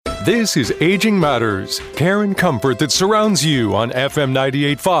This is Aging Matters, care and comfort that surrounds you on FM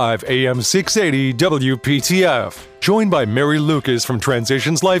 98.5 AM 680 WPTF. Joined by Mary Lucas from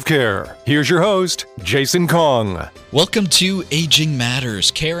Transitions Life Care. Here's your host, Jason Kong. Welcome to Aging Matters,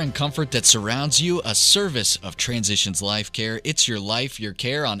 care and comfort that surrounds you, a service of Transitions Life Care. It's your life, your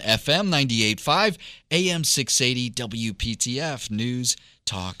care on FM 98.5 AM 680 WPTF. News,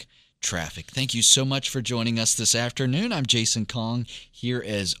 talk, traffic. Thank you so much for joining us this afternoon. I'm Jason Kong, here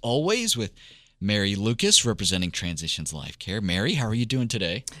as always with Mary Lucas, representing Transitions Life Care. Mary, how are you doing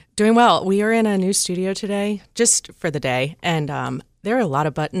today? Doing well. We are in a new studio today, just for the day, and there are a lot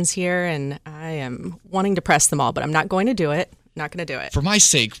of buttons here, and I am wanting to press them all, but I'm not going to do it. Not going to do it. For my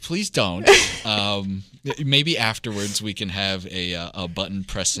sake, please don't. Maybe afterwards we can have a button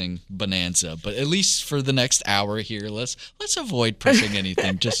pressing bonanza, but at least for the next hour here, let's avoid pressing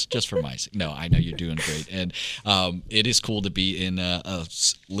anything just for my sake. No, I know you're doing great, and it is cool to be in a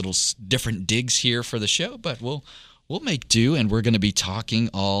little different digs here for the show, but we'll make do, and we're going to be talking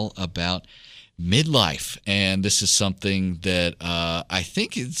all about midlife, and this is something that I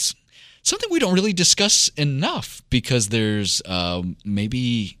think is something we don't really discuss enough because there's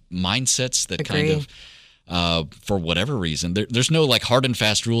maybe mindsets that Agree. kind of, for whatever reason, there's no like hard and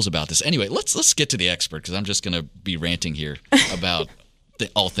fast rules about this. Anyway, let's get to the expert because I'm just going to be ranting here about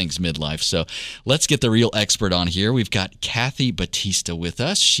all things midlife. So let's get the real expert on here. We've got Kathy Batista with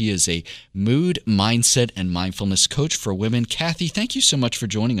us. She is a mood, mindset, and mindfulness coach for women. Kathy, thank you so much for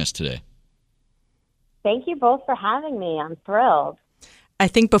joining us today. Thank you both for having me. I'm thrilled. I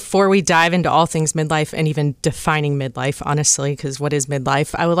think before we dive into all things midlife and even defining midlife, honestly, because what is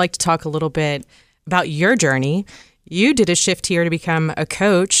midlife, I would like to talk a little bit about your journey. You did a shift here to become a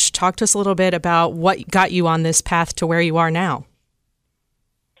coach. Talk to us a little bit about what got you on this path to where you are now.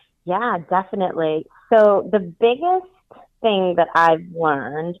 Yeah, definitely. So the biggest thing that I've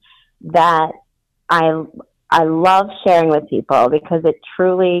learned that I love sharing with people because it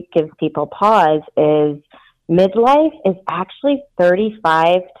truly gives people pause is midlife is actually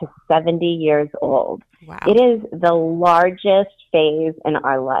 35 to 70 years old. Wow. It is the largest phase in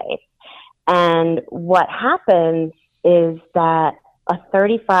our life. And what happens is that a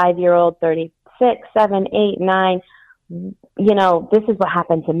 35-year-old, 36, 7, 8, 9, this is what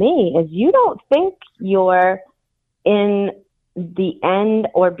happened to me, is you don't think you're in the end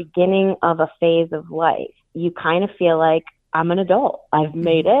or beginning of a phase of life. You kind of feel like I'm an adult. I've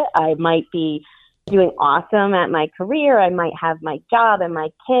made it. I might be doing awesome at my career. I might have my job and my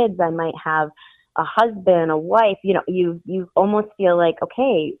kids. I might have a husband, a wife. You almost feel like,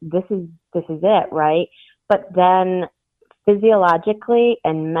 okay, this is it, right? But then physiologically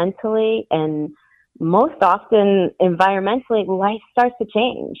and mentally and most often environmentally, life starts to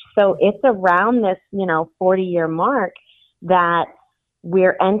change. So it's around this, 40-year mark that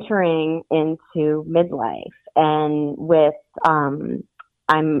we're entering into midlife. And with,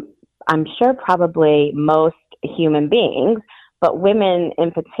 I'm sure probably most human beings, but women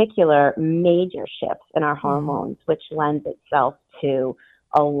in particular, major shifts in our hormones, which lends itself to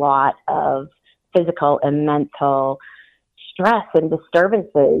a lot of physical and mental stress and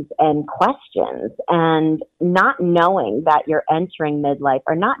disturbances and questions, and not knowing that you're entering midlife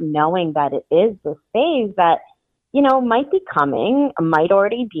or not knowing that it is this phase that, might be coming, might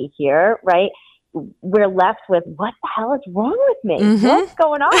already be here, right? We're left with, what the hell is wrong with me? Mm-hmm. What's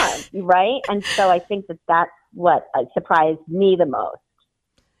going on, right? And so I think that's what surprised me the most.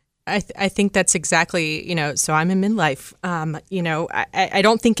 I think that's exactly, so I'm in midlife. I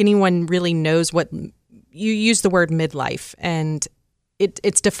don't think anyone really knows what you use the word midlife, and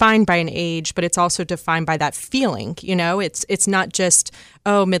it's defined by an age, but it's also defined by that feeling. It's not just,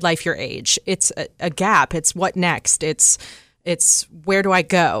 oh, midlife, your age. It's a gap. It's what next. It's where do I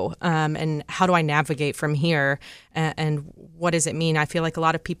go, and how do I navigate from here, and what does it mean? I feel like a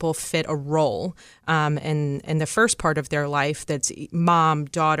lot of people fit a role in the first part of their life. That's mom,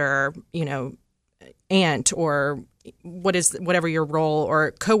 daughter, aunt, or whatever your role,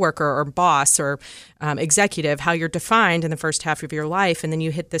 or coworker or boss or executive, how you're defined in the first half of your life. And then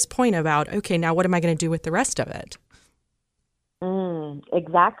you hit this point about, okay, now what am I going to do with the rest of it?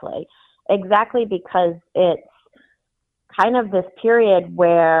 Exactly, because it's kind of this period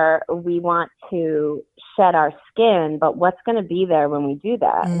where we want to shed our skin, but what's going to be there when we do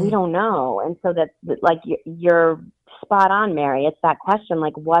that? We don't know. And so that's like, you're spot on, Mary. It's that question,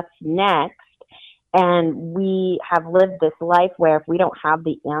 like, what's next? And we have lived this life where if we don't have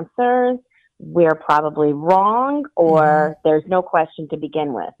the answers, we're probably wrong, or there's no question to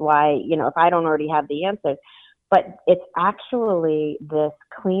begin with. Why, if I don't already have the answers. But it's actually this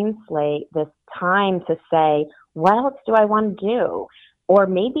clean slate, this time to say, what else do I want to do? or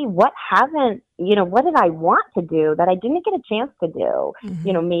maybe what did I want to do that I didn't get a chance to do?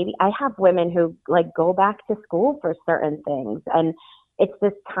 Mm-hmm. Maybe I have women who go back to school for certain things, and it's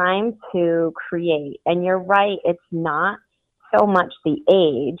this time to create. And you're right, it's not so much the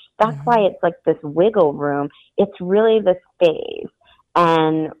age. That's Mm-hmm. why it's like this wiggle room. It's really the space.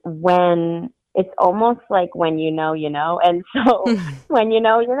 And when it's almost like when you know. And so when you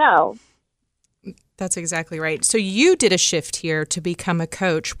know. That's exactly right. So you did a shift here to become a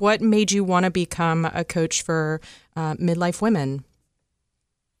coach. What made you want to become a coach for midlife women?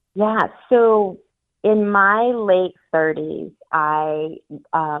 Yeah. So in my late 30s, I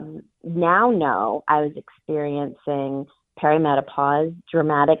now know I was experiencing perimenopause,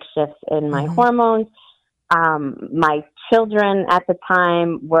 dramatic shifts in my hormones. My children at the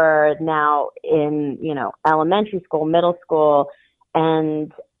time were now in, elementary school, middle school,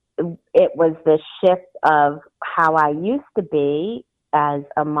 and it was this shift of how I used to be as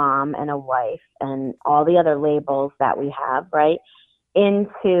a mom and a wife and all the other labels that we have, right?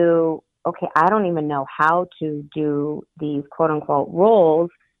 Into, okay, I don't even know how to do these quote unquote roles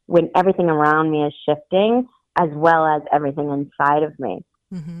when everything around me is shifting as well as everything inside of me.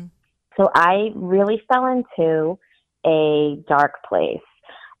 Mm-hmm. So I really fell into a dark place.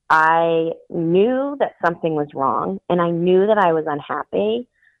 I knew that something was wrong and I knew that I was unhappy,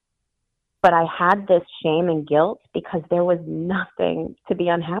 but I had this shame and guilt because there was nothing to be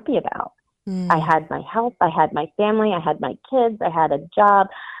unhappy about. I had my health, I had my family, I had my kids, I had a job.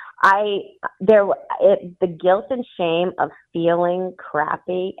 The guilt and shame of feeling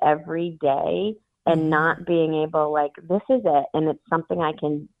crappy every day and not being able, this is it, and it's something I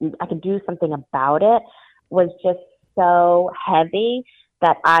can do something about it, was just so heavy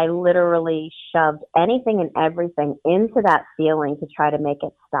that I literally shoved anything and everything into that feeling to try to make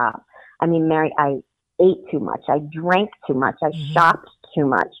it stop. I mean, Mary, I ate too much, I drank too much, I shopped too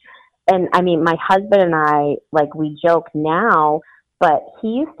much. And I mean, my husband and I, we joke now, but he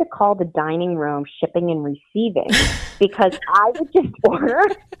used to call the dining room shipping and receiving because I would just order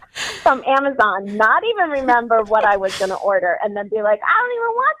from Amazon, not even remember what I was going to order, and then be like, I don't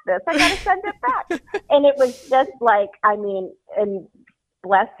even want this. I got to send it back. And it was just and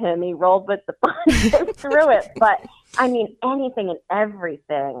bless him, he rolled with the punches through it. But I mean, anything and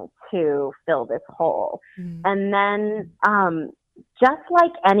everything to fill this hole. And then, just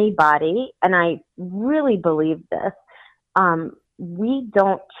like anybody, and I really believe this, we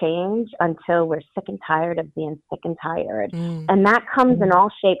don't change until we're sick and tired of being sick and tired. And that comes in all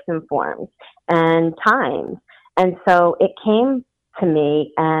shapes and forms and times. And so it came to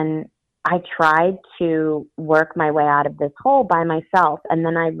me, and I tried to work my way out of this hole by myself. And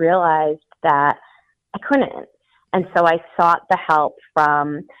then I realized that I couldn't. And so I sought the help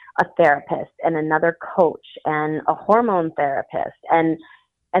from a therapist and another coach and a hormone therapist. And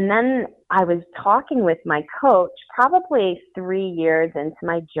then I was talking with my coach probably 3 years into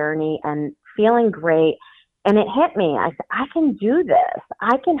my journey and feeling great. And it hit me. I said, I can do this.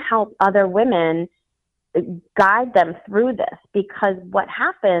 I can help other women, guide them through this, because what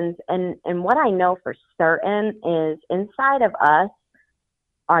happens, and what I know for certain, is inside of us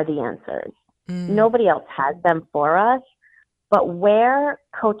are the answers. Nobody else has them for us. But where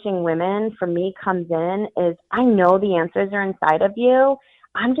coaching women for me comes in is, I know the answers are inside of you.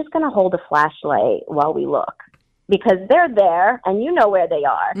 I'm just going to hold a flashlight while we look, because they're there and you know where they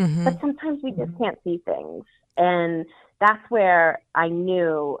are. But sometimes we just can't see things. And that's where I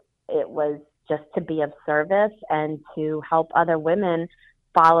knew it was just to be of service and to help other women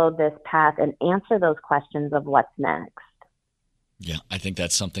follow this path and answer those questions of what's next. Yeah, I think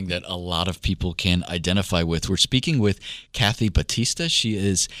that's something that a lot of people can identify with. We're speaking with Kathy Batista. She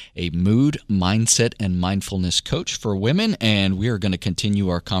is a mood, mindset, and mindfulness coach for women, and we are going to continue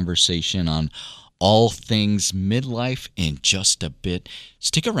our conversation on all things midlife in just a bit.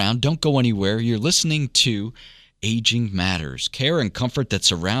 Stick around. Don't go anywhere. You're listening to Aging Matters, care and comfort that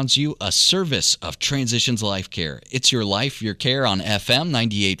surrounds you, a service of Transitions Life Care. It's your life, your care on FM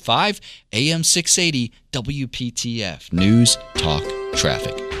 98.5, AM 680, WPTF. News, talk,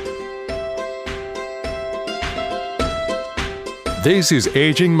 traffic. This is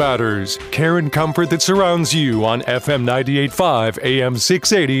Aging Matters, care and comfort that surrounds you on FM 98.5, AM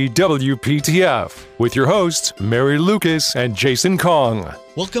 680, WPTF, with your hosts, Mary Lucas and Jason Kong.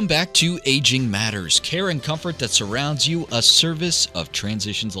 Welcome back to Aging Matters, care and comfort that surrounds you, a service of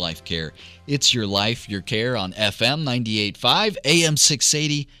Transitions Life Care. It's your life, your care on FM 98.5, AM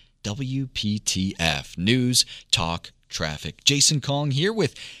 680, WPTF. News, talk, traffic. Jason Kong here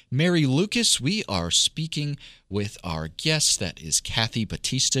with Mary Lucas. We are speaking with our guest. That is Kathy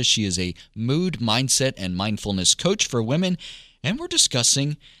Batista. She is a mood, mindset, and mindfulness coach for women. and we're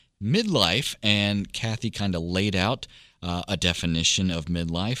discussing midlife. And Kathy kind of laid out a definition of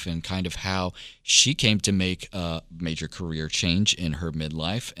midlife and kind of how she came to make a major career change in her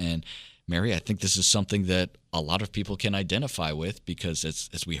midlife. And Mary, I think this is something that a lot of people can identify with because,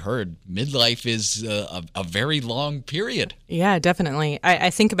 as we heard, midlife is a very long period. Yeah, definitely. I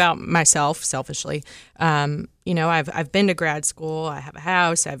think about myself selfishly. I've been to grad school. I have a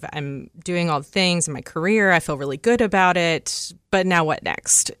house. I'm doing all the things in my career. I feel really good about it. But now what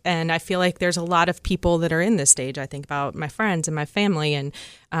next? And I feel like there's a lot of people that are in this stage. I think about my friends and my family, and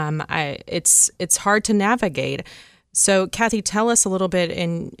it's hard to navigate. So, Kathy, tell us a little bit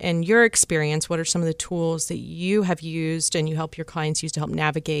in your experience, what are some of the tools that you have used and you help your clients use to help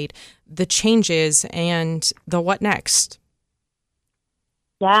navigate the changes and the what next?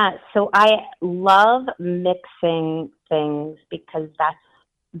 Yeah, so I love mixing things because that's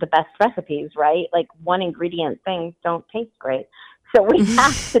the best recipes, right? Like one ingredient things don't taste great. So we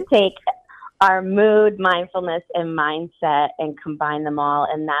have to take our mood, mindfulness, and mindset and combine them all.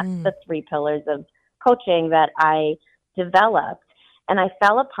 And that's the 3 pillars of coaching that I developed. And I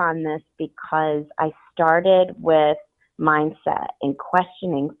fell upon this because I started with mindset and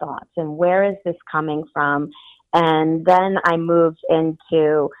questioning thoughts and where is this coming from? And then I moved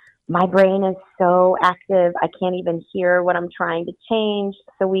into my brain is so active, I can't even hear what I'm trying to change.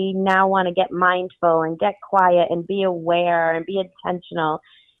 So we now want to get mindful and get quiet and be aware and be intentional.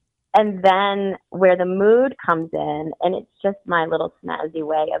 And then where the mood comes in, and it's just my little snazzy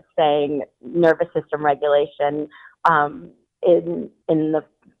way of saying nervous system regulation in the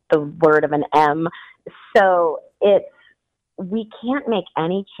word of an M. So we can't make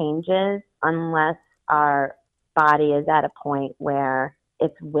any changes unless our body is at a point where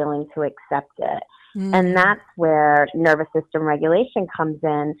it's willing to accept it. And that's where nervous system regulation comes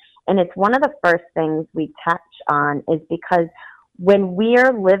in. And it's one of the first things we touch on is because when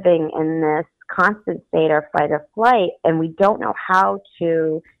we're living in this constant state or fight or flight, and we don't know how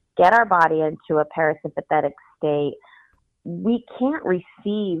to get our body into a parasympathetic state, we can't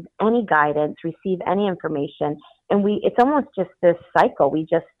receive any guidance, receive any information. And it's almost just this cycle. We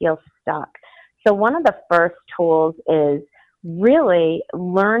just feel stuck. So one of the first tools is really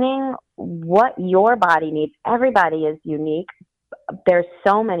learning what your body needs. Everybody is unique. There's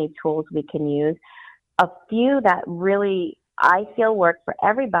so many tools we can use. A few that really I feel work for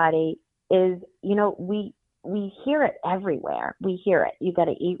everybody is, we hear it everywhere. We hear it. You got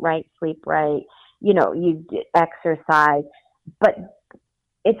to eat right, sleep right, you exercise. But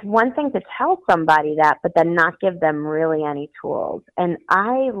it's one thing to tell somebody that, but then not give them really any tools. And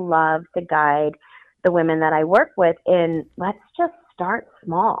I love to guide the women that I work with in let's just start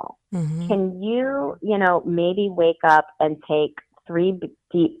small. Can you, maybe wake up and take 3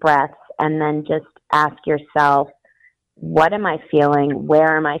 deep breaths and then just ask yourself, what am I feeling?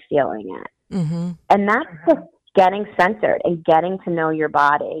 Where am I feeling it? And that's just getting centered and getting to know your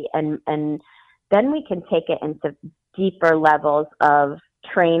body. And then we can take it into deeper levels of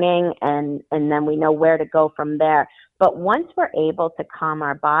training and then we know where to go from there. But once we're able to calm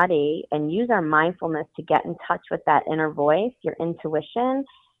our body and use our mindfulness to get in touch with that inner voice, your intuition,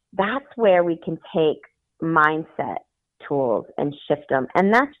 that's where we can take mindset tools and shift them.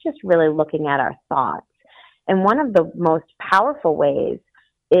 And that's just really looking at our thoughts. And one of the most powerful ways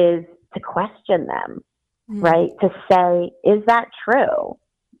is to question them, right? To say, is that true?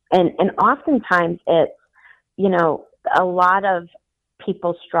 And oftentimes it's, a lot of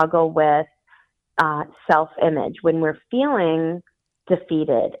people struggle with self-image when we're feeling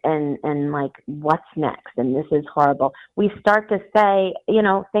defeated and like, what's next? And this is horrible. We start to say,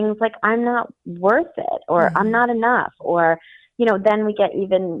 things like, I'm not worth it, or I'm not enough, or, then we get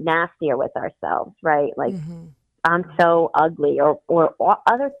even nastier with ourselves, right? Like, I'm so ugly, or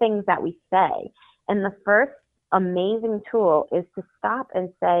other things that we say. And the first amazing tool is to stop and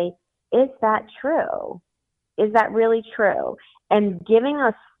say, is that true? Is that really true? And giving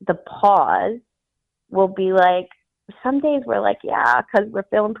us the pause will be like, some days we're like, yeah, because we're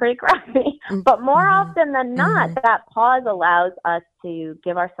feeling pretty crappy. But more often than not, that pause allows us to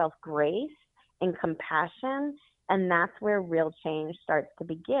give ourselves grace and compassion. And that's where real change starts to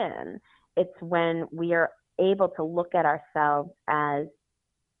begin. It's when we are able to look at ourselves as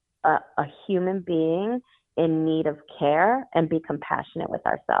a human being in need of care and be compassionate with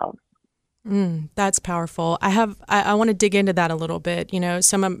ourselves. That's powerful. I want to dig into that a little bit.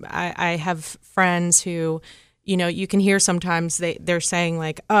 I have friends who, you can hear sometimes they're saying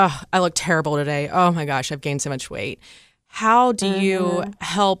like, oh, I look terrible today. Oh my gosh, I've gained so much weight. How do you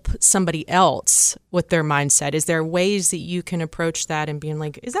help somebody else with their mindset? Is there ways that you can approach that and being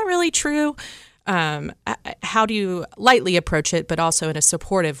like, is that really true? How do you lightly approach it, but also in a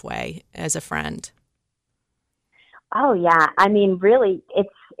supportive way as a friend? Oh yeah, I mean, really, it's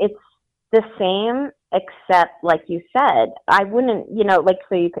the same, except like you said, I wouldn't, like,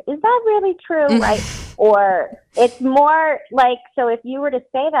 so is that really true, right? Or it's more like, so if you were to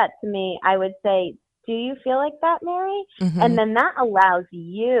say that to me, I would say, do you feel like that, Mary? Mm-hmm. And then that allows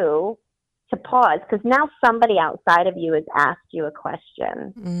you to pause, because now somebody outside of you has asked you a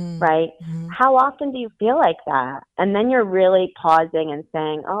question, right? Mm-hmm. How often do you feel like that? And then you're really pausing and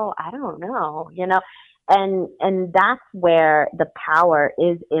saying, oh, I don't know, And that's where the power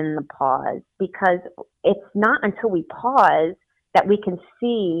is, in the pause, because it's not until we pause that we can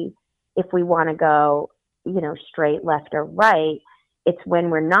see if we want to go, straight, left, or right. It's when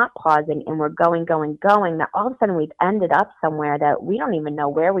we're not pausing and we're going, that all of a sudden we've ended up somewhere that we don't even know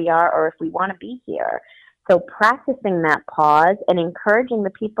where we are or if we want to be here. So practicing that pause and encouraging the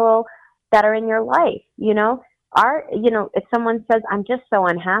people that are in your life, if someone says, I'm just so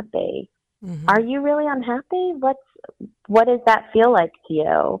unhappy, Mm-hmm. are you really unhappy? What does that feel like to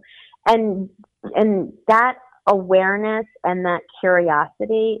you? And that awareness and that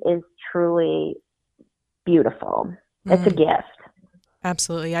curiosity is truly beautiful. It's a gift.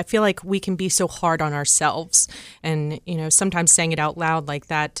 Absolutely. I feel like we can be so hard on ourselves, and sometimes saying it out loud like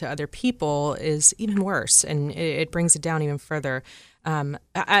that to other people is even worse, and it brings it down even further.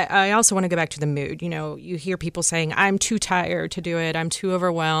 I also want to go back to the mood. You hear people saying, I'm too tired to do it. I'm too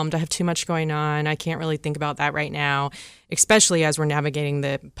overwhelmed. I have too much going on. I can't really think about that right now, especially as we're navigating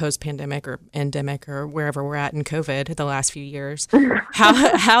the post-pandemic or endemic or wherever we're at in COVID the last few years.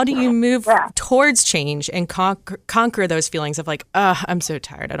 How do you move towards change and conquer those feelings of like, I'm so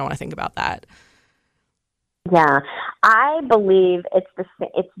tired. I don't want to think about that. Yeah, I believe it's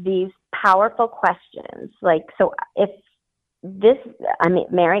these powerful questions. Like, so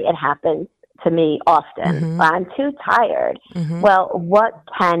Mary, it happens to me often. Mm-hmm. I'm too tired. Mm-hmm. Well, what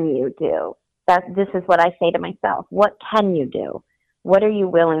can you do? This is what I say to myself. What can you do? What are you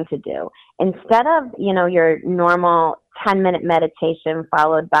willing to do? Instead of, your normal 10-minute meditation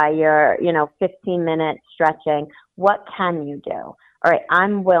followed by your, 15-minute stretching, what can you do? All right,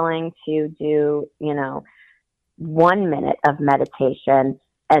 I'm willing to do, 1 minute of meditation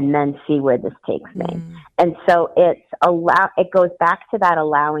and then see where this takes me. And so it goes back to that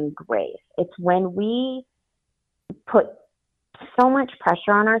allowing grace. It's when we put so much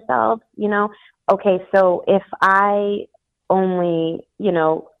pressure on ourselves, okay, so if I only,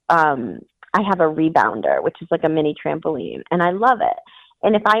 I have a rebounder, which is like a mini trampoline, and I love it.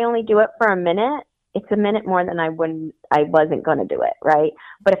 And if I only do it for a minute, it's a minute more than I wasn't going to do it, right?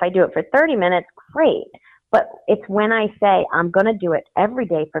 But if I do it for 30 minutes, great. But it's when I say I'm going to do it every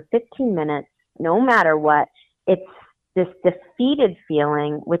day for 15 minutes, no matter what, it's this defeated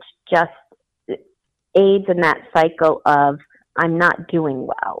feeling, which just aids in that cycle of I'm not doing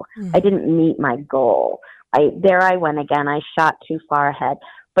well. I didn't meet my goal. There I went again. I shot too far ahead.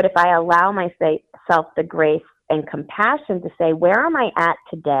 But if I allow myself the grace and compassion to say, where am I at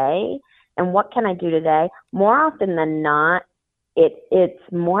today and what can I do today? More often than not,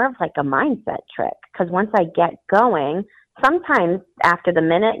 it's more of like a mindset trick, because once I get going, sometimes after the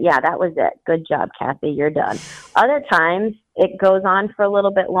minute, that was it. Good job, Kathy, you're done. Other times it goes on for a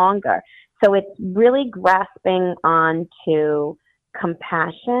little bit longer. So it's really grasping onto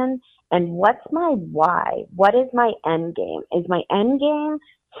compassion and what's my why? What is my end game? Is my end game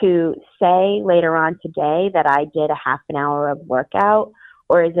to say later on today that I did a half an hour of workout,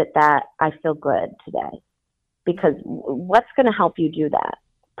 or is it that I feel good today? Because what's going to help you do that?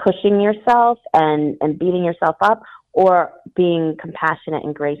 Pushing yourself and beating yourself up, or being compassionate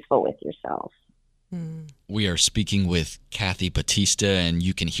and graceful with yourself? We are speaking with Kathy Batista, and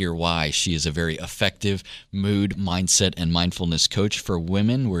you can hear why. She is a very effective mood, mindset, and mindfulness coach for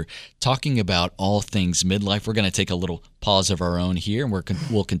women. We're talking about all things midlife. We're going to take a little pause of our own here, and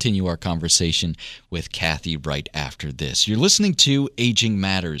we'll continue our conversation with Kathy right after this. You're listening to Aging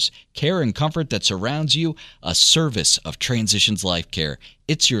Matters, care and comfort that surrounds you, a service of Transitions Life Care.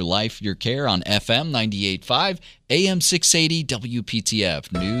 It's your life, your care on FM 98.5, AM 680, WPTF,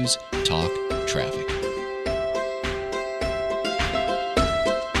 News, Talk, Traffic.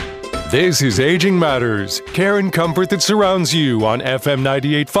 This is Aging Matters, care and comfort that surrounds you on FM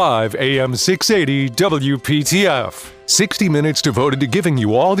 98.5, AM 680, WPTF. 60 minutes devoted to giving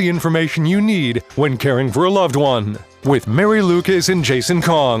you all the information you need when caring for a loved one. With Mary Lucas and Jason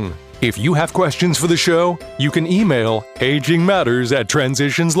Kong. If you have questions for the show, you can email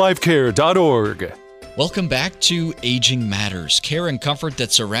agingmatters@transitionslifecare.org. Welcome back to Aging Matters, care and comfort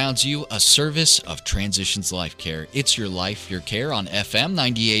that surrounds you, a service of Transitions Life Care. It's your life, your care on FM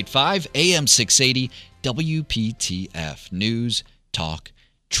 98.5, AM 680, WPTF. News, talk,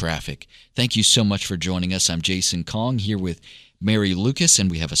 traffic. Thank you so much for joining us. I'm Jason Kong here with Mary Lucas,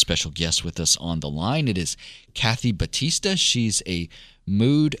 and we have a special guest with us on the line. It is Kathy Batista. She's a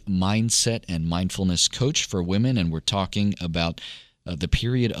mood, mindset, and mindfulness coach for women, and we're talking about the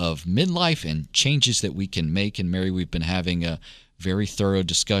period of midlife and changes that we can make. And Mary, we've been having a very thorough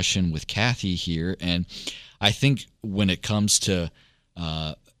discussion with Kathy here, and I think when it comes to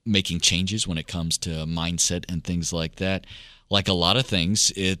making changes, when it comes to mindset and things like that, like a lot of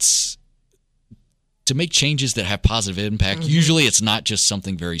things, it's to make changes that have positive impact. Usually it's not just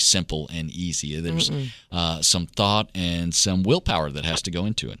something very simple and easy. There's some thought and some willpower that has to go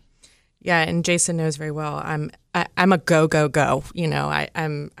into it. Yeah, and Jason knows very well. I'm a go. You know,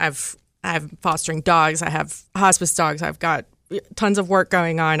 I'm fostering dogs. I have hospice dogs. I've got tons of work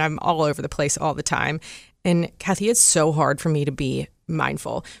going on. I'm all over the place all the time. And Kathy, it's so hard for me to be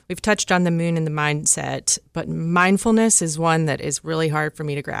mindful. We've touched on the moon and the mindset, but mindfulness is one that is really hard for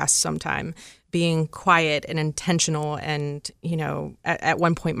me to grasp sometimes. Being quiet and intentional, and you know, at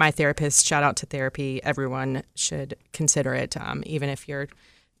one point, my therapist, shout out to therapy, everyone should consider it, even if you're,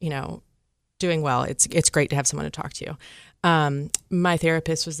 you know, doing well. It's great to have someone to talk to. My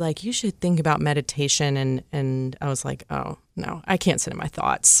therapist was like, you should think about meditation, and I was like, oh no, I can't sit in my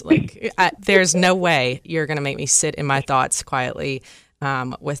thoughts. Like, there's no way you're gonna make me sit in my thoughts quietly.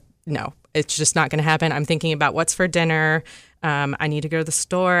 No, it's just not gonna happen. I'm thinking about what's for dinner. I need to go to the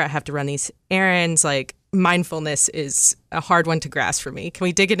store. I have to run these errands. Like, mindfulness is a hard one to grasp for me. Can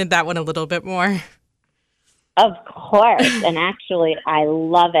we dig into that one a little bit more? Of course. And actually, I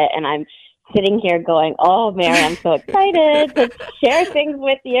love it. And I'm sitting here going, oh, Mary, I'm so excited to share things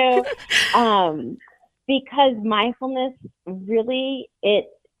with you. Because mindfulness really, it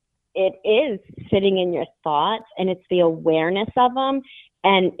is sitting in your thoughts, and it's the awareness of them,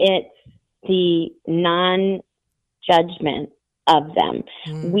 and it's the non-judgment of them.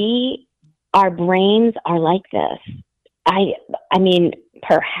 Our brains are like this. I mean,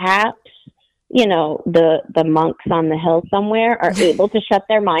 perhaps, you know, the monks on the hill somewhere are able to shut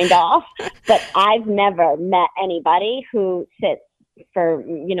their mind off, but I've never met anybody who sits for,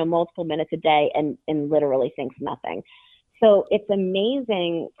 you know, multiple minutes a day and literally thinks nothing. So it's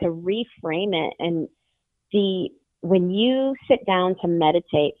amazing to reframe it. And when you sit down to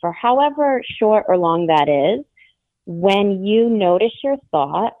meditate, for however short or long that is, when you notice your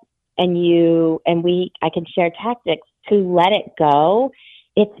thought I can share tactics to let it go,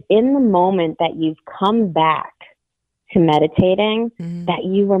 it's in the moment that you've come back to meditating that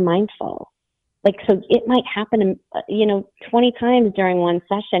you were mindful. Like, so it might happen, 20 times during one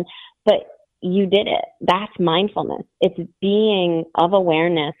session, but you did it. That's mindfulness. It's being of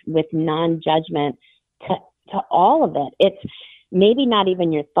awareness with non-judgment to all of it. It's maybe not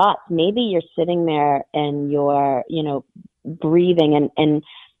even your thoughts. Maybe you're sitting there and you're, breathing. And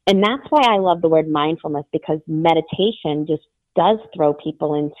that's why I love the word mindfulness, because meditation just does throw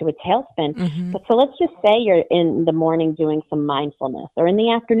people into a tailspin. But so let's just say you're in the morning doing some mindfulness, or in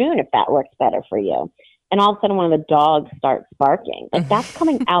the afternoon, if that works better for you. And all of a sudden one of the dogs starts barking. Like, that's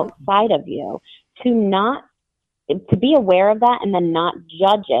coming outside of you. To be aware of that and then not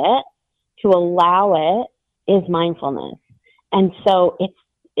judge it, to allow it, is mindfulness. And so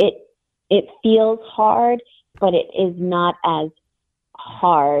it feels hard, but it is not as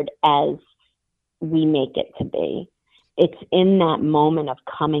hard as we make it to be. It's in that moment of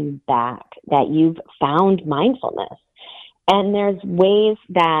coming back that you've found mindfulness. And there's ways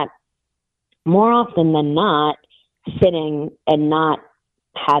that, more often than not, sitting and not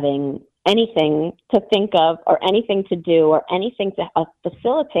having anything to think of or anything to do or anything to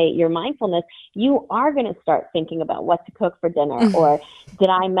facilitate your mindfulness, you are going to start thinking about what to cook for dinner, or did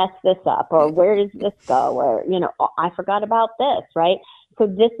I mess this up, or where does this go, or, I forgot about this, right? So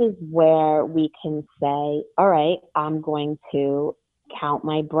this is where we can say, all right, I'm going to count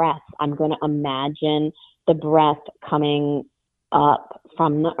my breaths. I'm going to imagine the breath coming up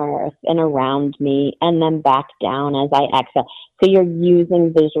from the earth and around me, and then back down as I exhale. So you're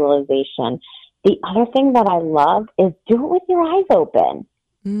using visualization. The other thing that I love is do it with your eyes open.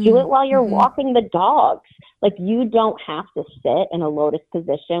 Do it while you're walking the dogs. Like, you don't have to sit in a lotus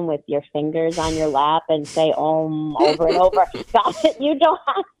position with your fingers on your lap and say Om over and over. You don't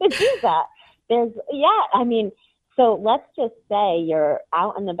have to do that. So let's just say you're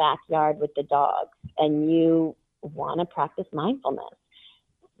out in the backyard with the dogs and you want to practice mindfulness.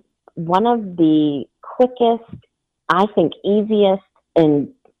 One of the quickest, I think, easiest, and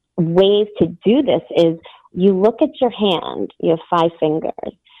ways to do this is you look at your hand. You have 5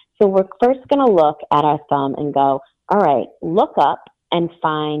 fingers. So we're first going to look at our thumb and go, all right, look up and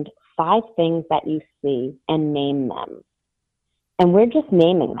find 5 things that you see and name them. And we're just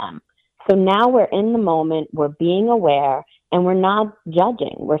naming them. So now we're in the moment, we're being aware, and we're not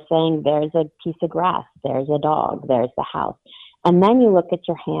judging. We're saying there's a piece of grass, there's a dog, there's the house. And then you look at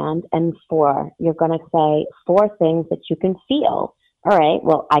your hand, and you're going to say 4 things that you can feel. All right,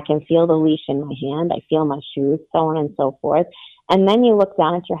 well, I can feel the leash in my hand, I feel my shoes, so on and so forth. And then you look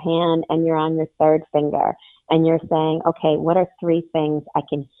down at your hand, and you're on your 3rd finger, and you're saying, okay, what are 3 things I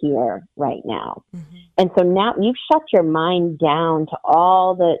can hear right now? Mm-hmm. And so now you've shut your mind down to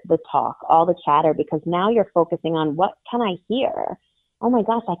all the talk, all the chatter, because now you're focusing on what can I hear? Oh my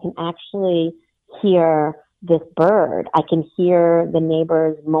gosh, I can actually hear this bird. I can hear the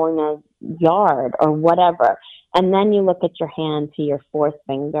neighbors mowing a yard or whatever. And then you look at your hand to your 4th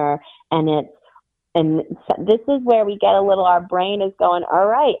finger, and this is where we get our brain is going, all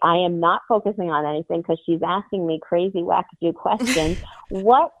right, I am not focusing on anything because she's asking me crazy, wackadoo questions.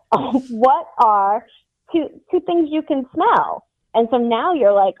 What are two things you can smell? And so now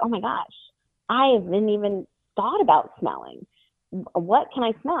you're like, oh my gosh, I haven't even thought about smelling. What can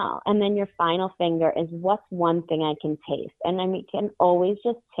I smell? And then your final finger is, what's one thing I can taste? And then we can always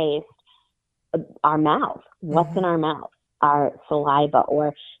just taste our mouth. What's in our mouth? Our saliva,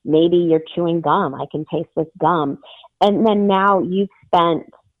 or maybe you're chewing gum. I can taste this gum. And then now you've spent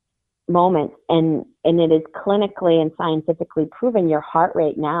moments, and it is clinically and scientifically proven your heart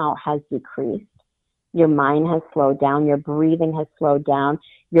rate now has decreased. Your mind has slowed down. Your breathing has slowed down.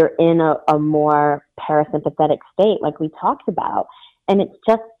 You're in a more parasympathetic state like we talked about. And it's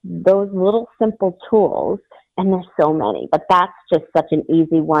just those little simple tools, and there's so many, but that's just such an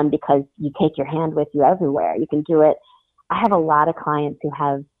easy one because you take your hand with you everywhere. You can do it. I have a lot of clients who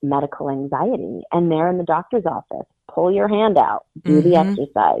have medical anxiety, and they're in the doctor's office. Pull your hand out, do the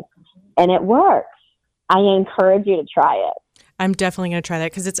exercise, and it works. I encourage you to try it. I'm definitely going to try that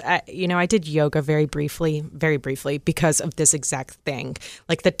because it's, I did yoga very briefly because of this exact thing.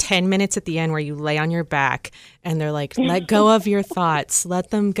 Like the 10 minutes at the end where you lay on your back and they're like, let go of your thoughts, let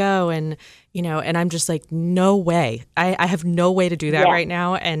them go. And, and I'm just like, no way. I have no way to do that right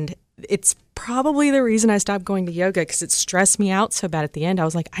now. And it's probably the reason I stopped going to yoga because it stressed me out so bad at the end. I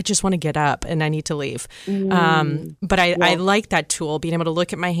was like, I just want to get up and I need to leave. But I like that tool, being able to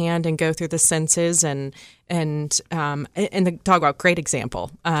look at my hand and go through the senses and talk about great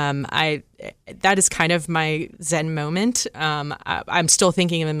example. That is kind of my Zen moment. I'm still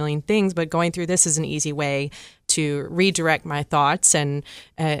thinking of a million things, but going through this is an easy way to redirect my thoughts and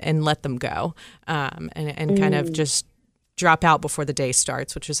let them go and kind of just drop out before the day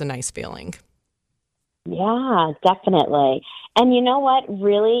starts, which is a nice feeling. Yeah, definitely. And you know what?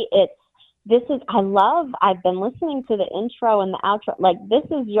 Really, I've been listening to the intro and the outro. Like, this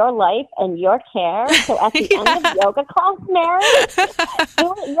is your life and your care. So at the end of yoga class, Mary,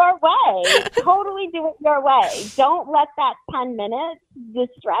 do it your way. Totally do it your way. Don't let that 10 minutes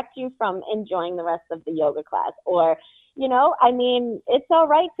distract you from enjoying the rest of the yoga class. Or, it's all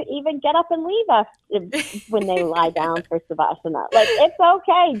right to even get up and leave us when they lie down for Savasana. Like, it's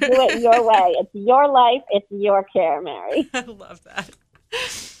okay. Do it your way. It's your life. It's your care, Mary. I love that.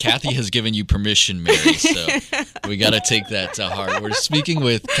 Kathy has given you permission, Mary, so we got to take that to heart. We're speaking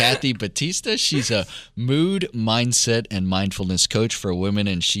with Kathy Batista. She's a mood, mindset, and mindfulness coach for women,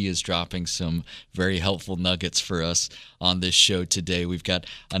 and she is dropping some very helpful nuggets for us on this show today. We've got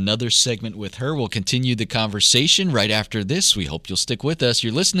another segment with her. We'll continue the conversation right after this. We hope you'll stick with us.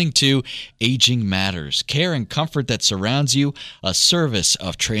 You're listening to Aging Matters, care and comfort that surrounds you, a service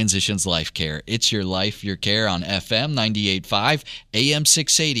of Transitions Life Care. It's your life, your care on FM 98.5, AM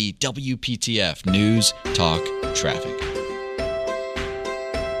 680, WPTF, News, Talk, Traffic.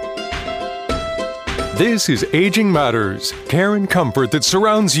 This is Aging Matters, care and comfort that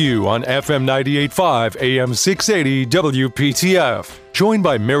surrounds you on FM 98.5, AM 680, WPTF. Joined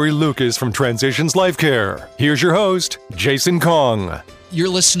by Mary Lucas from Transitions Life Care. Here's your host, Jason Kong. You're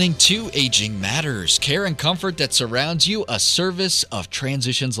listening to Aging Matters, care and comfort that surrounds you, a service of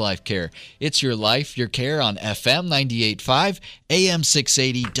Transitions Life Care. It's your life, your care on FM 98.5, AM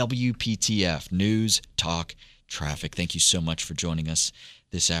 680, WPTF, News, Talk, Traffic. Thank you so much for joining us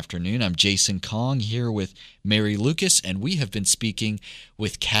this afternoon. I'm Jason Kong here with Mary Lucas, and we have been speaking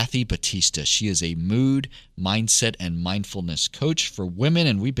with Kathy Batista. She is a mood, mindset, and mindfulness coach for women,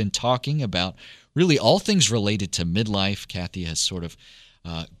 and we've been talking about really all things related to midlife. Kathy has sort of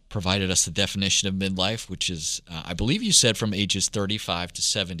provided us the definition of midlife, which is, I believe you said, from ages 35 to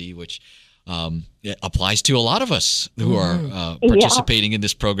 70, which it applies to a lot of us who are participating in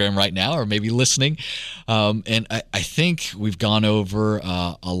this program right now, or maybe listening. And I think we've gone over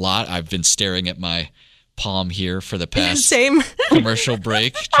a lot. I've been staring at my palm here for the past Same. commercial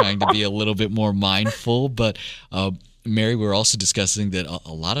break, trying to be a little bit more mindful. But Mary, we're also discussing that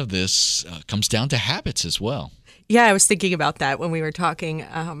a lot of this comes down to habits as well. Yeah, I was thinking about that when we were talking.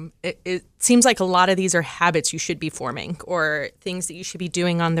 It seems like a lot of these are habits you should be forming or things that you should be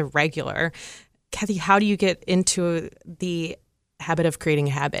doing on the regular. Kathy, how do you get into the habit of creating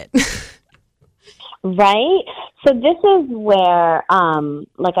a habit? Right? So this is where,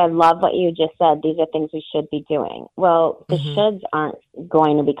 like, I love what you just said. These are things we should be doing. Well, the shoulds aren't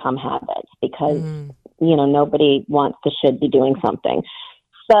going to become habits because, nobody wants to should be doing something.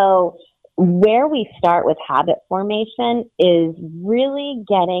 So where we start with habit formation is really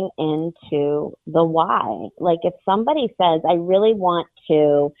getting into the why. Like if somebody says, I really want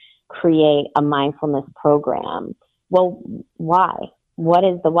to create a mindfulness program, well, why? What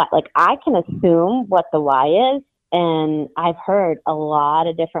is the why? Like I can assume what the why is, and I've heard a lot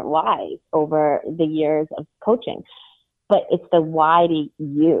of different whys over the years of coaching, but it's the why to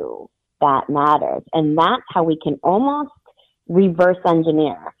you that matters. And that's how we can almost reverse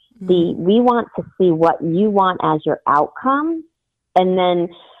engineer. We want to see what you want as your outcome, and then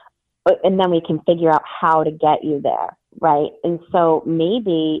we can figure out how to get you there, right? And so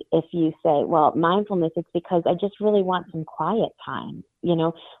maybe if you say, well, mindfulness, it's because I just really want some quiet time,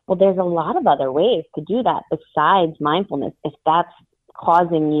 well, there's a lot of other ways to do that besides mindfulness. If that's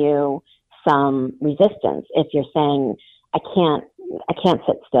causing you some resistance, if you're saying, I can't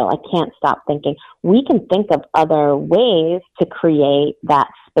sit still, I can't stop thinking, we can think of other ways to create that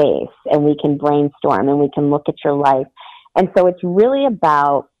space, and we can brainstorm and we can look at your life. And so it's really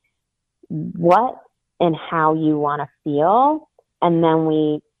about what and how you want to feel, and then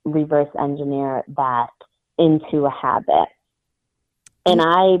we reverse engineer that into a habit. And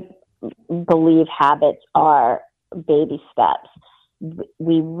I believe habits are baby steps.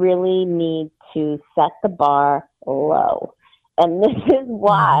 We really need to set the bar low. And this is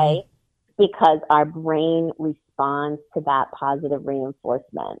why, because our brain responds to that positive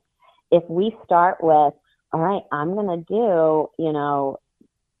reinforcement. If we start with, all right, I'm going to do,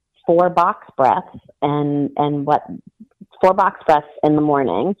 4 box breaths and 4 box breaths in the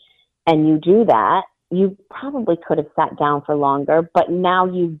morning, and you do that, you probably could have sat down for longer, but now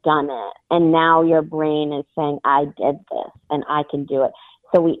you've done it. And now your brain is saying, I did this and I can do it.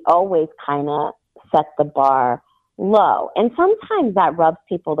 So we always kind of set the bar low. And sometimes that rubs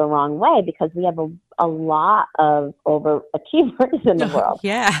people the wrong way because we have a lot of overachievers in the world.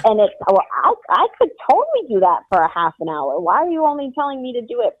 Yeah. And it's, well, I could totally do that for a half an hour. Why are you only telling me to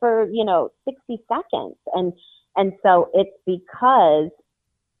do it for, 60 seconds? And so it's because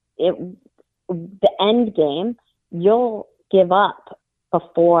the end game, you'll give up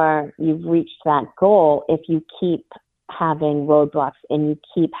before you've reached that goal if you keep having roadblocks and you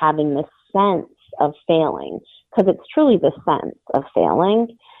keep having this sense of failing, because it's truly the sense of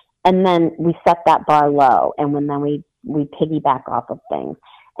failing. And then we set that bar low, and then we piggyback off of things.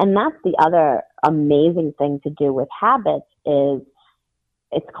 And that's the other amazing thing to do with habits is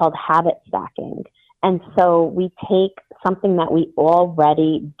it's called habit stacking. And so we take something that we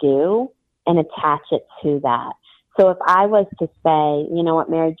already do and attach it to that. So if I was to say, you know what,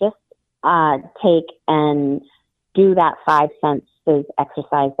 Mary, just take and do that 5 senses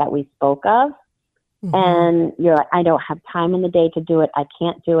exercise that we spoke of. And you're like, I don't have time in the day to do it. I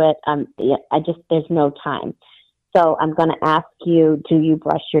can't do it. There's no time. So I'm going to ask you, do you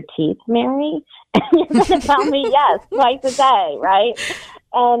brush your teeth, Mary? And you're going to tell me yes, twice a day, right?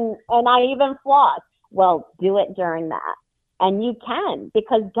 And I even floss. Well, do it during that. And you can,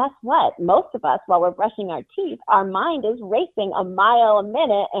 because guess what? Most of us, while we're brushing our teeth, our mind is racing a mile a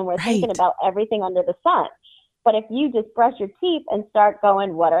minute, and we're thinking about everything under the sun. But if you just brush your teeth and start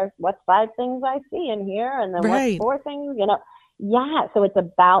going, what's 5 things I see in here? And then what's 4 things, So it's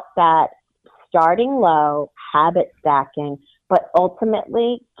about that starting low, habit stacking, but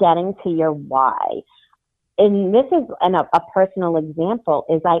ultimately getting to your why. And this is a personal example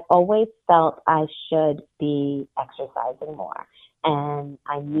is I always felt I should be exercising more, and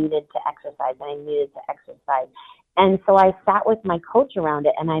I needed to exercise, And so I sat with my coach around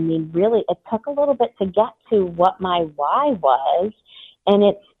it. And I mean, really, it took a little bit to get to what my why was. And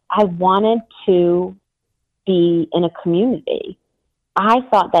I wanted to be in a community. I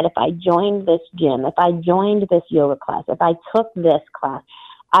thought that if I joined this gym, if I joined this yoga class, if I took this class,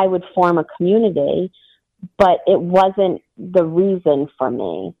 I would form a community. But it wasn't the reason for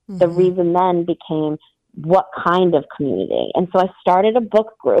me. The reason then became what kind of community. And so I started a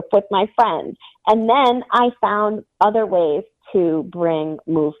book group with my friends. And then I found other ways to bring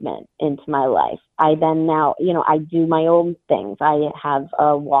movement into my life. I then now, I do my own things. I have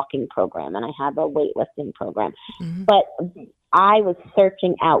a walking program and I have a weightlifting program. Mm-hmm. But I was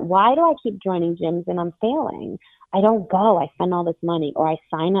searching out, why do I keep joining gyms and I'm failing? I don't go. I spend all this money, or I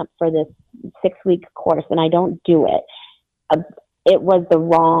sign up for this 6-week course and I don't do it. It was the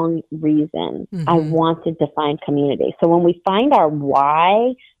wrong reason. Mm-hmm. I wanted to find community. So when we find our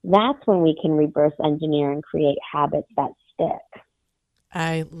why, that's when we can reverse engineer and create habits that stick.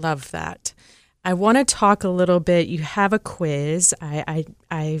 I love that. I want to talk a little bit. You have a quiz. I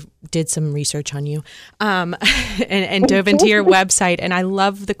did some research on you and dove into your website, and I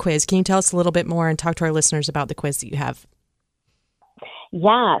love the quiz. Can you tell us a little bit more and talk to our listeners about the quiz that you have?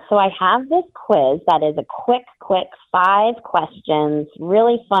 Yeah, so I have this quiz that is a quick 5 questions,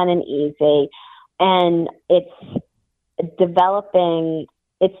 really fun and easy, and it's developed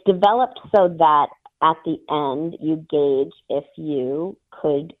so that at the end you gauge if you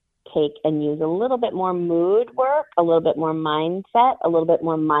could take and use a little bit more mood work, a little bit more mindset, a little bit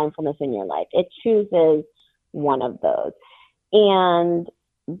more mindfulness in your life. It chooses one of those. And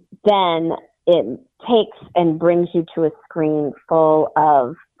then it takes and brings you to a screen full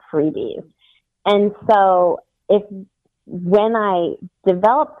of freebies. And so when I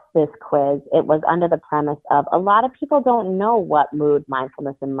developed this quiz, it was under the premise of a lot of people don't know what mood,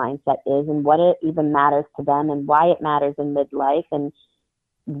 mindfulness, and mindset is and what it even matters to them and why it matters in midlife and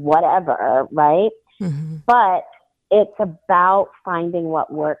whatever, right? Mm-hmm. But it's about finding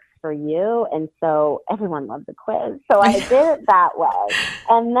what works for you. And so everyone loves the quiz. So I did it that way.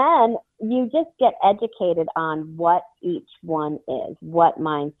 And then you just get educated on what each one is, what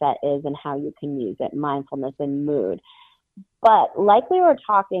mindset is and how you can use it, mindfulness and mood. But like we were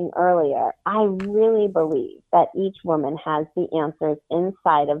talking earlier, I really believe that each woman has the answers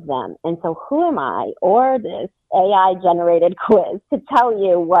inside of them. And so who am I or this AI-generated quiz to tell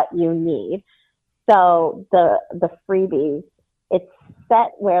you what you need? So the freebies, it's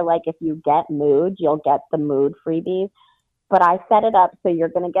set where like if you get mood, you'll get the mood freebies. But I set it up so you're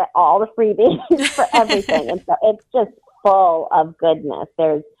going to get all the freebies for everything. And so it's just full of goodness.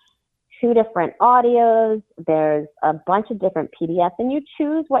 There's 2 different audios. There's a bunch of different PDFs, and you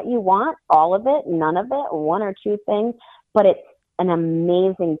choose what you want, all of it, none of it, 1 or 2 things. But it's an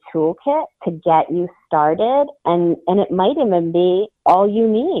amazing toolkit to get you started, and it might even be all you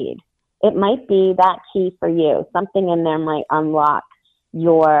need. It might be that key for you. Something in there might unlock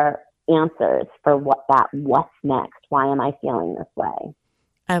your answers for what's next. Why am I feeling this way?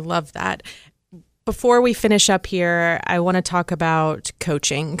 I love that. Before we finish up here, I want to talk about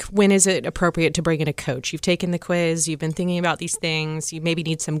coaching. When is it appropriate to bring in a coach? You've taken the quiz, you've been thinking about these things, you maybe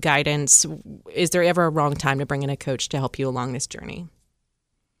need some guidance. Is there ever a wrong time to bring in a coach to help you along this journey?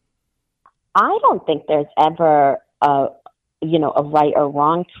 I don't think there's ever a right or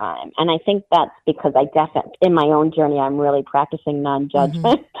wrong time. And I think that's because in my own journey, I'm really practicing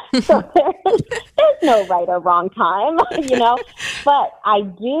non-judgment. Mm-hmm. So there's no right or wrong time, But I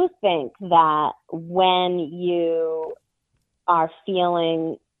do think that when you are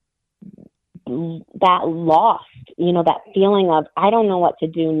feeling that lost, that feeling of, I don't know what to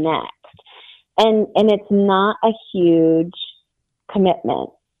do next. And it's not a huge commitment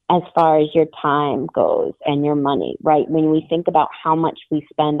as far as your time goes and your money, right? When we think about how much we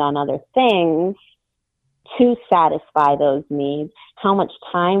spend on other things to satisfy those needs, how much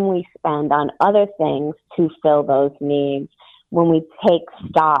time we spend on other things to fill those needs, when we take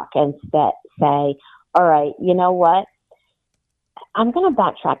stock and say, all right, you know what? I'm going to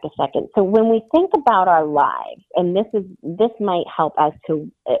backtrack a second. So when we think about our lives, and this might help as to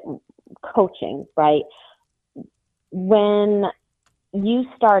coaching, right? When you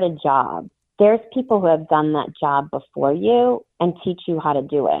start a job, there's people who have done that job before you and teach you how to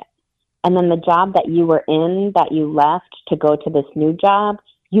do it. And then the job that you were in, that you left to go to this new job,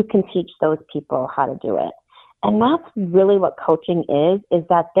 you can teach those people how to do it. And that's really what coaching is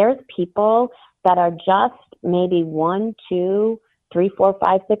that there's people that are just maybe 1, 2, 3, 4,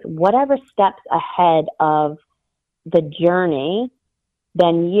 5, 6, whatever steps ahead of the journey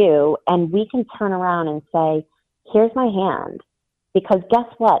than you. And we can turn around and say, here's my hand. Because guess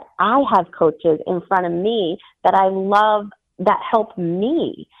what? I have coaches in front of me that I love that help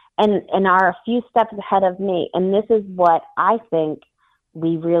me and are a few steps ahead of me. And this is what I think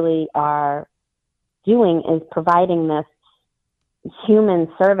we really are doing, is providing this human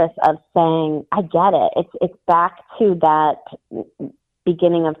service of saying, I get it. It's back to that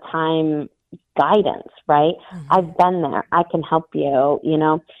beginning of time guidance, right? Mm-hmm. I've been there. I can help you,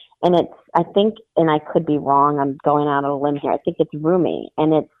 And I think, and I could be wrong, I'm going out on a limb here, I think it's Rumi,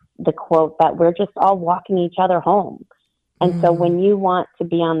 and it's the quote that we're just all walking each other home. And so when you want to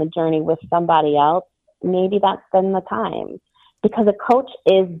be on the journey with somebody else, maybe that's then the time. Because a coach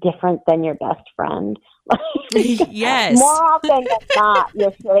is different than your best friend. Yes. More often than not,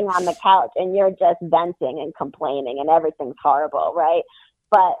 you're sitting on the couch and you're just venting and complaining and everything's horrible, right?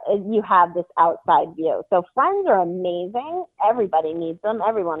 But you have this outside view. So friends are amazing. Everybody needs them.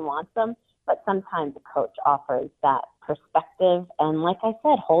 Everyone wants them. But sometimes a coach offers that perspective and, like I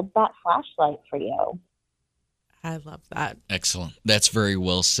said, holds that flashlight for you. I love that. Excellent. That's very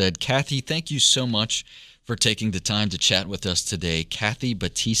well said. Kathy, thank you so much for taking the time to chat with us today.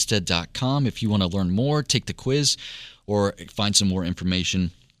 KathyBatista.com if you want to learn more, take the quiz, or find some more information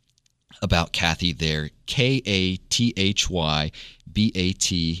about Kathy there.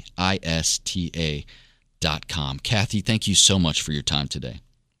 KathyBatista.com. Kathy, thank you so much for your time today.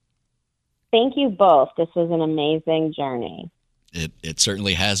 Thank you both. This was an amazing journey. It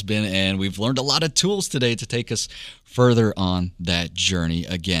certainly has been, and we've learned a lot of tools today to take us further on that journey.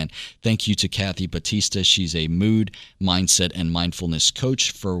 Again, thank you to Kathy Batista. She's a mood, mindset, and mindfulness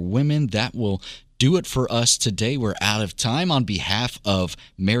coach for women. That will do it for us today. We're out of time. On behalf of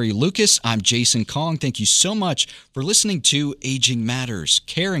Mary Lucas, I'm Jason Kong. Thank you so much for listening to Aging Matters,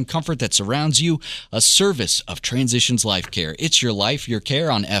 care and comfort that surrounds you, a service of Transitions Life Care. It's your life, your care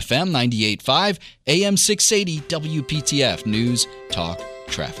on FM 98.5, AM 680, WPTF News, Talk,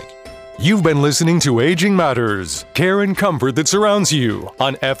 Traffic. You've been listening to Aging Matters, care and comfort that surrounds you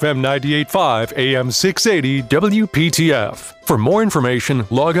on FM 98.5, AM 680, WPTF. For more information,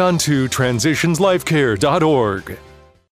 log on to transitionslifecare.org.